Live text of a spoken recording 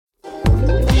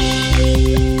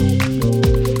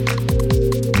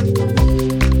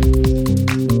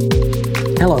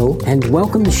and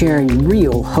welcome to Sharing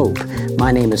Real Hope.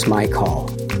 My name is Mike Hall.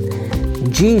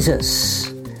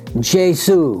 Jesus, Jesus,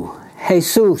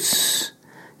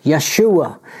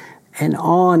 Yeshua, and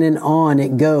on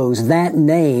it goes. That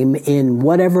name in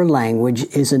whatever language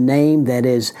is a name that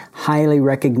is highly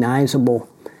recognizable.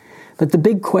 But the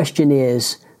big question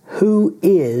is, who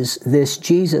is this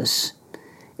Jesus?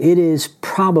 It is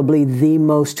probably the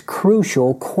most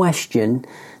crucial question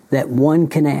that one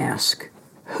can ask.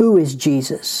 Who is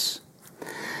Jesus?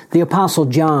 The Apostle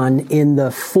John in the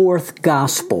 4th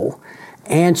Gospel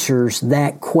answers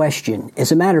that question.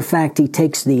 As a matter of fact, he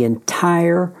takes the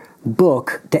entire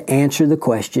book to answer the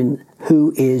question,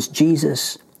 who is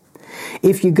Jesus?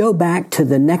 If you go back to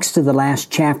the next to the last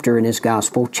chapter in his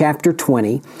Gospel, chapter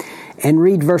 20, and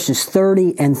read verses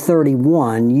 30 and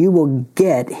 31, you will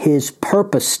get his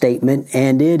purpose statement,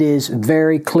 and it is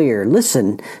very clear.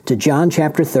 Listen to John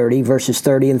chapter 30, verses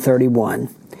 30 and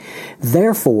 31.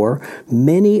 Therefore,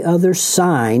 many other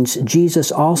signs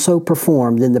Jesus also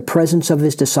performed in the presence of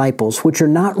his disciples, which are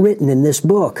not written in this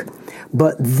book.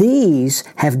 But these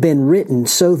have been written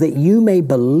so that you may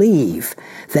believe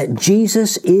that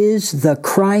Jesus is the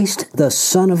Christ, the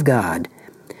Son of God,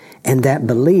 and that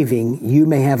believing you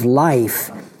may have life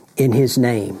in his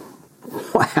name.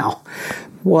 Wow,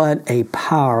 what a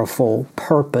powerful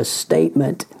purpose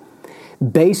statement.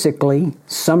 Basically,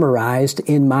 summarized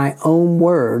in my own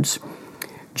words,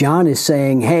 John is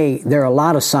saying, hey, there are a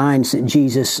lot of signs that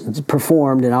Jesus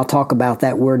performed, and I'll talk about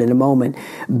that word in a moment,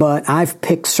 but I've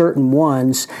picked certain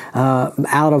ones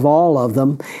out of all of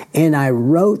them, and I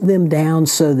wrote them down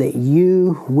so that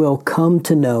you will come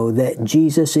to know that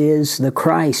Jesus is the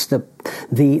Christ,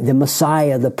 the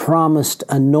Messiah, the promised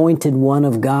anointed one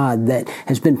of God that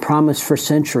has been promised for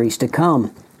centuries to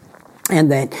come. And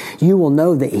that you will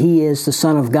know that he is the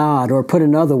Son of God, or put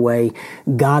another way,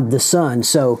 God the Son.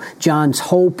 So John's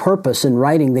whole purpose in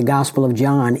writing the Gospel of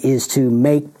John is to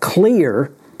make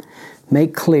clear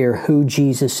who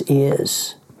Jesus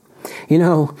is. You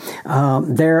know,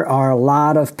 there are a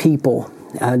lot of people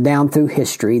down through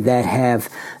history that have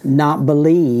not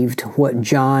believed what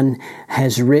John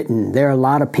has written. There are a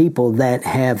lot of people that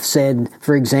have said,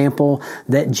 for example,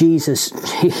 that Jesus,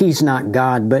 he's not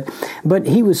God, but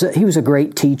he was a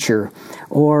great teacher,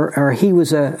 or he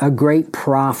was a great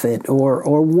prophet,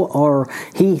 or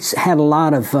he had a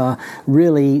lot of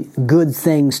really good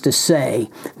things to say,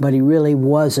 but he really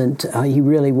wasn't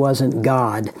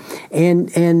God. And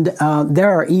there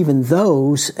are even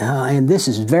those, and this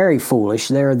is very foolish,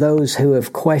 there are those who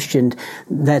have questioned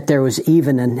that there was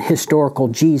even an historical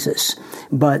Jesus.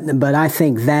 But I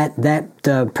think that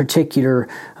particular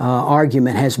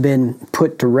argument has been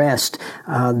put to rest.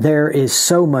 There is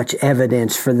so much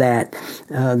evidence for that,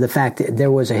 the fact that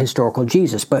there was a historical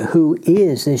Jesus. But who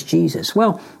is this Jesus?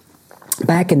 Well,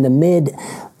 back in the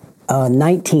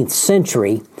mid-19th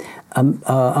century,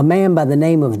 a man by the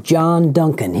name of John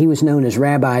Duncan, he was known as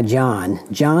Rabbi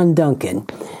John Duncan,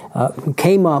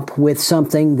 came up with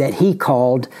something that he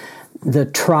called the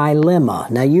trilemma.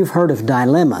 Now, you've heard of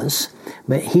dilemmas,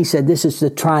 but he said this is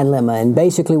the trilemma. And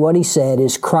basically what he said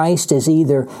is Christ is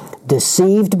either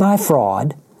deceived by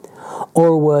fraud,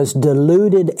 or was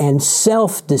deluded and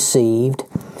self-deceived,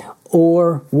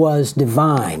 or was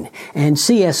divine. And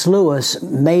C.S. Lewis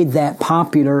made that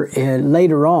popular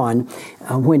later on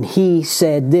when he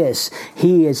said this: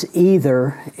 he is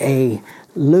either a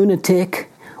lunatic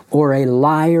or a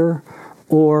liar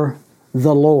or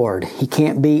the Lord. He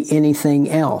can't be anything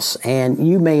else. And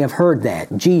you may have heard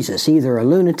that. Jesus, either a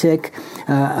lunatic,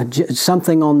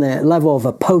 something on the level of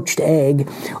a poached egg,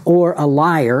 or a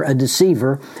liar, a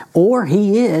deceiver, or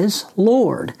he is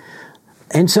Lord.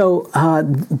 And so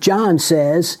John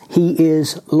says he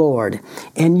is Lord.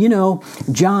 And you know,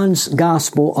 John's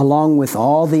Gospel, along with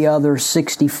all the other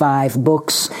 65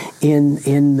 books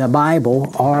in the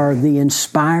Bible, are the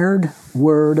inspired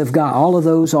Word of God. All of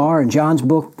those are, and John's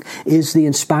book is the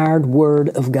inspired Word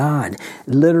of God.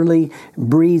 Literally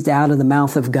breathed out of the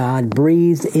mouth of God,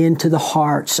 breathed into the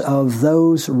hearts of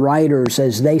those writers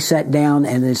as they sat down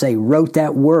and as they wrote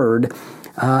that Word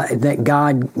that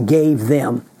God gave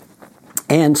them.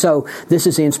 And so this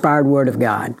is the inspired Word of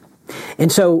God.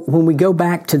 And so when we go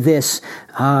back to this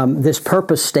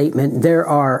purpose statement, there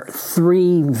are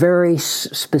three very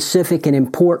specific and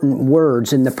important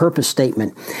words in the purpose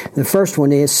statement. The first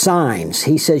one is signs.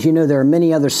 He says, you know, there are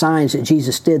many other signs that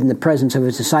Jesus did in the presence of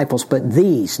his disciples, but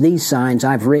these signs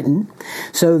I've written.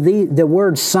 So the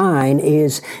word sign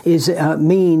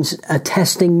means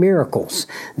attesting miracles.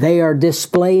 They are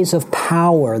displays of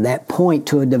power that point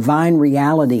to a divine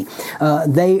reality.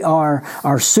 They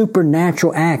are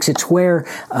supernatural acts. It's where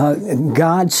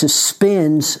God suspends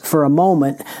transcends for a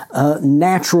moment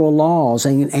natural laws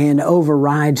and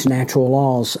overrides natural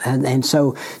laws. And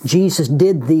so Jesus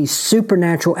did these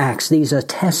supernatural acts, these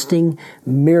attesting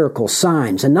miracle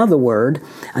signs. Another word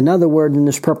in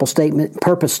this purpose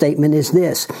statement is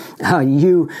this: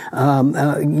 you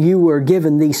were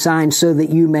given these signs so that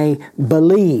you may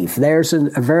believe. There's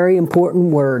a very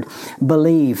important word,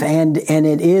 believe, and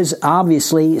it is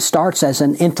obviously starts as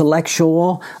an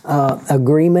intellectual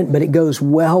agreement, but it goes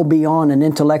well beyond an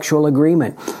intellectual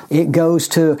agreement. It goes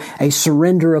to a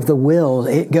surrender of the will.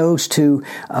 It goes to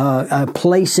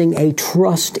placing a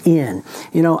trust in.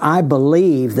 I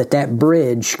believe that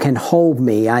bridge can hold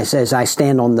me. As I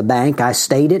stand on the bank, I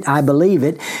state it, I believe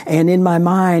it, and in my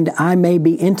mind, I may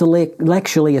be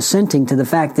intellectually assenting to the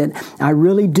fact that I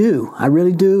really do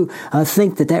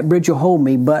think that bridge will hold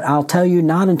me, but I'll tell you,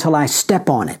 not until I step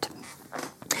on it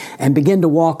and begin to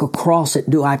walk across it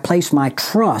do I place my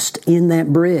trust in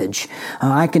that bridge.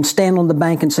 I can stand on the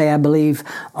bank and say, I believe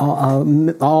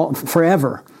all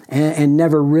forever, and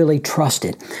never really trust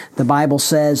it. The Bible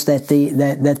says that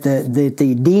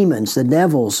the demons, the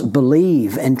devils,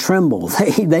 believe and tremble.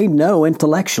 They know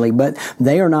intellectually, but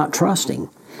they are not trusting.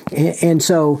 And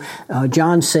so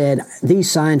John said, these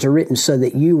signs are written so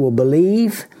that you will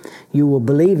believe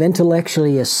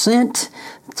intellectually, assent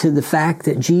to the fact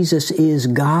that Jesus is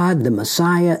God, the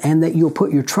Messiah, and that you'll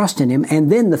put your trust in Him.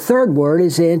 And then the third word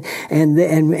is and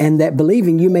that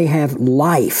believing you may have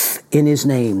life in His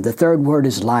name. The third word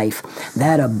is life,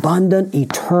 that abundant,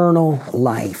 eternal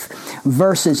life,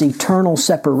 versus eternal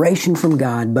separation from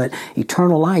God, but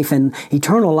eternal life. And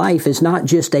eternal life is not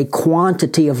just a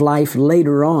quantity of life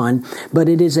later on, but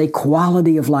it is a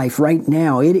quality of life right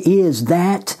now. It is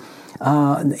that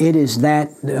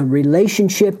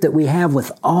relationship that we have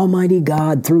with Almighty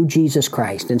God through Jesus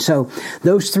Christ. And so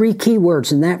those three key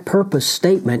words in that purpose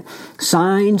statement,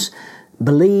 signs,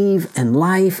 believe, and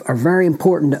life, are very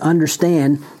important to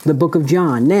understand the book of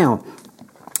John. Now,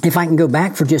 if I can go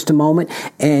back for just a moment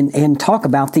and talk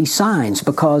about these signs,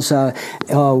 because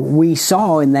we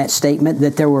saw in that statement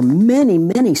that there were many,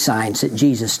 many signs that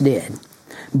Jesus did.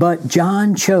 But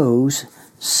John chose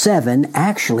 7,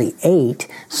 actually 8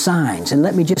 signs. And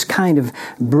let me just kind of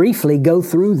briefly go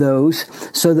through those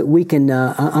so that we can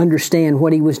understand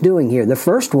what he was doing here. The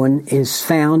first one is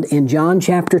found in John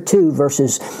chapter 2,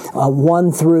 verses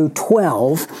 1 through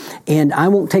 12. And I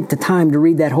won't take the time to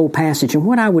read that whole passage. And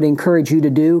what I would encourage you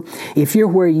to do, if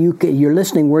you're you're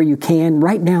listening where you can,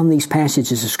 write down these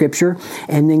passages of Scripture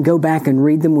and then go back and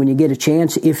read them when you get a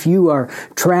chance. If you are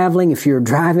traveling, if you're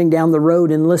driving down the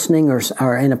road and listening,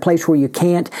 or in a place where you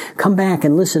can't, come back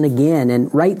and listen again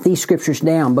and write these scriptures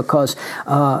down, because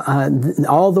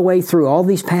all the way through, all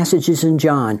these passages in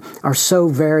John are so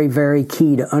very, very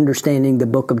key to understanding the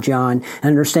book of John, and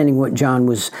understanding what John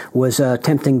was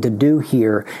attempting to do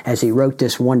here as he wrote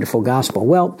this wonderful gospel.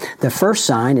 Well, the first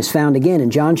sign is found again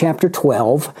in John chapter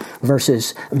 2,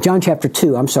 verses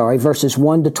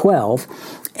 1 to 12,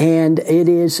 and it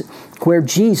is where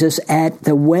Jesus, at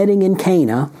the wedding in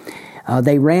Cana,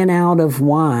 they ran out of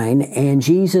wine, and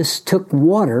Jesus took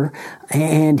water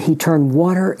and He turned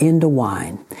water into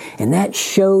wine. And that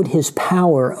showed His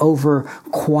power over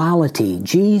quality.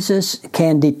 Jesus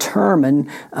can determine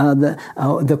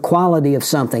the quality of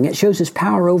something. It shows His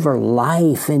power over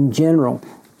life in general.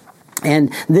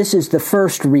 And this is the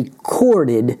first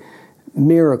recorded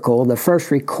miracle, the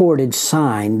first recorded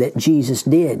sign that Jesus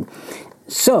did.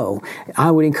 So, I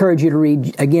would encourage you to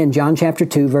read, again, John chapter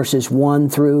 2, verses 1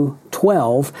 through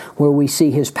 12, where we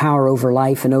see His power over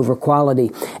life and over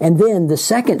quality. And then the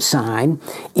second sign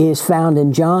is found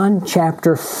in John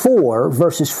chapter 4,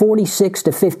 verses 46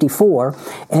 to 54,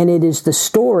 and it is the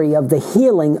story of the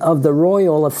healing of the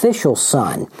royal official's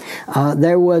son.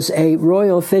 There was a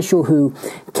royal official who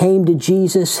came to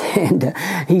Jesus, and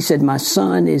he said, "My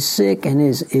son is sick and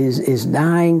is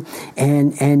dying,"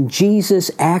 and Jesus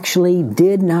actually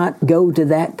did not go to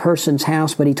that person's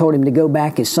house, but He told him to go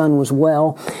back. His son was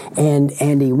well,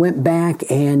 and he went back,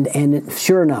 and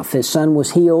sure enough, his son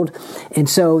was healed. And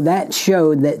so that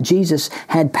showed that Jesus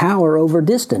had power over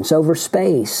distance, over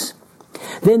space.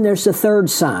 Then there's the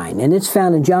third sign, and it's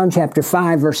found in John chapter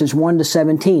 5, verses 1 to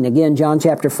 17. Again, John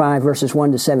chapter 5, verses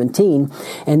 1 to 17.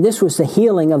 And this was the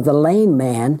healing of the lame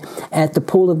man at the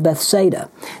pool of Bethsaida.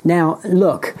 Now,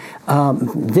 look,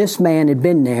 this man had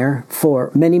been there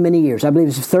for many, many years. I believe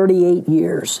it was 38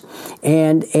 years.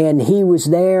 And he was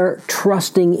there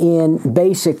trusting in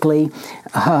basically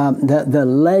the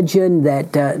legend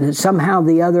that somehow or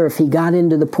the other, if he got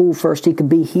into the pool first, he could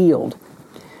be healed.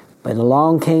 But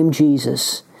along came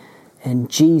Jesus, and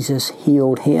Jesus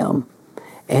healed him.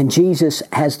 And Jesus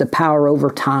has the power over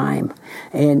time.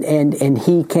 And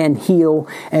he can heal,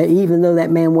 even though that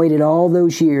man waited all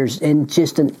those years, in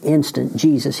just an instant,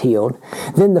 Jesus healed.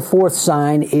 Then the fourth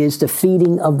sign is the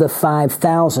feeding of the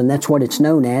 5,000. That's what it's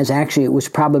known as. Actually, it was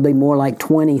probably more like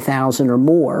 20,000 or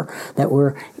more that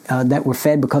were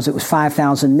fed, because it was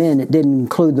 5,000 men. It didn't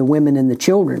include the women and the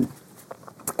children.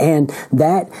 And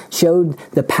that showed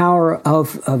the power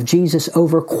of Jesus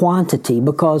over quantity,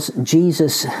 because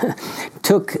Jesus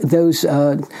took those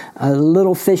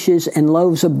little fishes and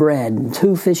loaves of bread,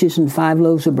 2 fishes and 5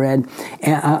 loaves of bread,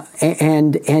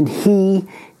 and he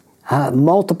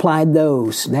multiplied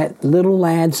those, that little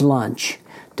lad's lunch,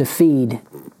 to feed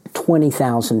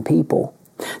 20,000 people.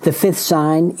 The fifth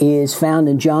sign is found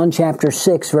in John chapter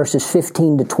 6, verses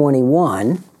 15 to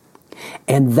 21.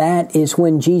 And that is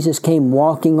when Jesus came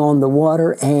walking on the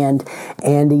water and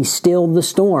he stilled the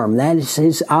storm. That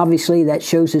is obviously that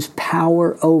shows his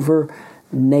power over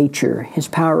nature, his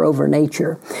power over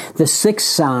nature. The sixth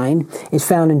sign is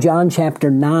found in John chapter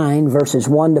 9, verses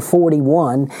 1 to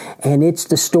 41, and it's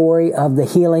the story of the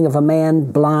healing of a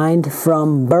man blind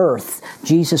from birth.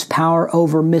 Jesus' power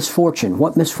over misfortune.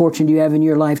 What misfortune do you have in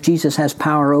your life? Jesus has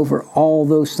power over all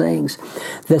those things.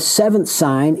 The seventh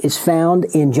sign is found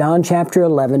in John chapter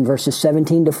 11, verses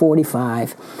 17 to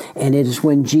 45, and it is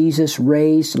when Jesus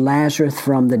raised Lazarus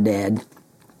from the dead.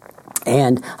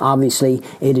 And obviously,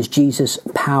 it is Jesus'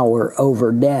 power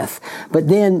over death. But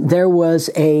then there was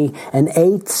an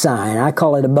eighth sign. I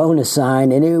call it a bonus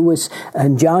sign. And it was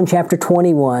in John chapter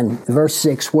 21, verse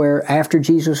 6, where after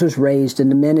Jesus was raised and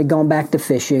the men had gone back to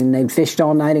fishing, they fished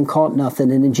all night and caught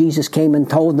nothing. And then Jesus came and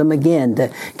told them again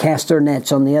to cast their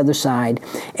nets on the other side.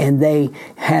 And they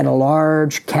had a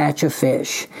large catch of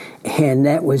fish. And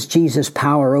that was Jesus'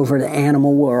 power over the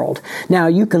animal world. Now,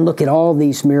 you can look at all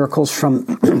these miracles from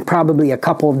probably a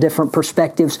couple of different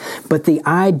perspectives, but the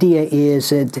idea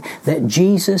is that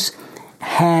Jesus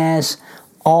has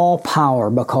all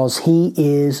power because He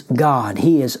is God.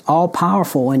 He is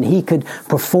all-powerful, and He could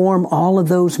perform all of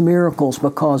those miracles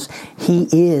because He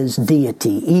is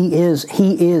deity. He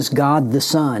is God the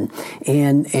Son.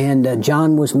 And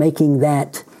John was making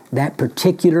that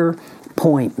particular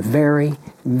point very,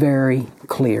 very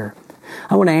clear.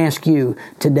 I want to ask you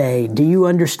today, do you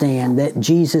understand that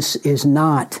Jesus is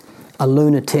not a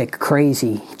lunatic,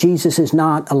 crazy? Jesus is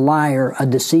not a liar, a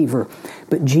deceiver,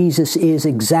 but Jesus is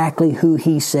exactly who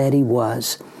He said He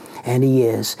was. And He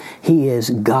is. He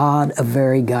is God, a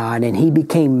very God. And He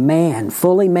became man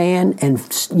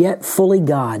and yet fully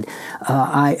God.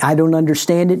 I don't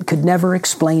understand it, could never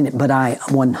explain it, but I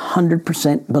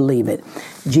 100% believe it.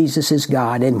 Jesus is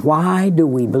God. And why do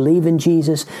we believe in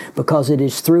Jesus? Because it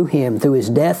is through Him, through His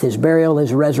death, His burial,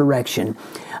 His resurrection,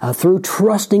 through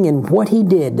trusting in what He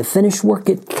did, the finished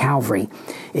work at Calvary.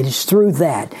 It is through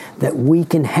that we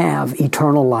can have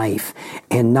eternal life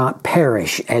and not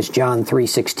perish, as John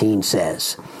 3:16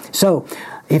 says. So,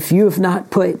 if you have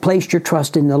not placed your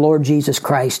trust in the Lord Jesus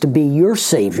Christ to be your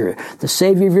Savior, the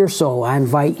Savior of your soul, I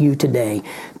invite you today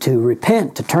to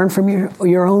repent, to turn from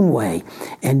your own way,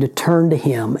 and to turn to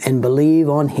Him and believe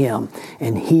on Him,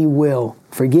 and He will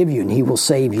forgive you, and He will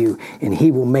save you, and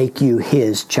He will make you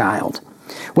His child.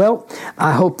 Well,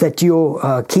 I hope that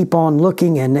you'll keep on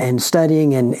looking and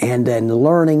studying and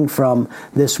learning from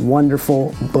this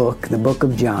wonderful book, the book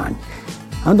of John.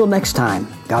 Until next time,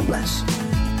 God bless.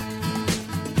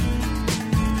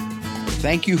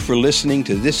 Thank you for listening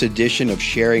to this edition of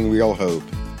Sharing Real Hope.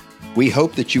 We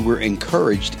hope that you were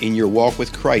encouraged in your walk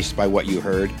with Christ by what you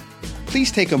heard.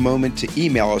 Please take a moment to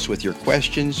email us with your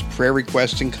questions, prayer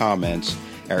requests, and comments.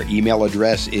 Our email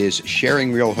address is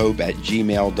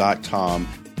sharingrealhope@gmail.com.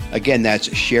 Again, that's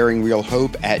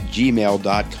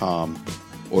sharingrealhope@gmail.com.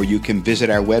 Or you can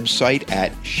visit our website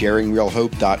at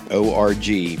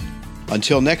sharingrealhope.org.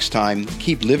 Until next time,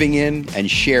 keep living in and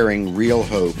sharing real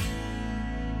hope.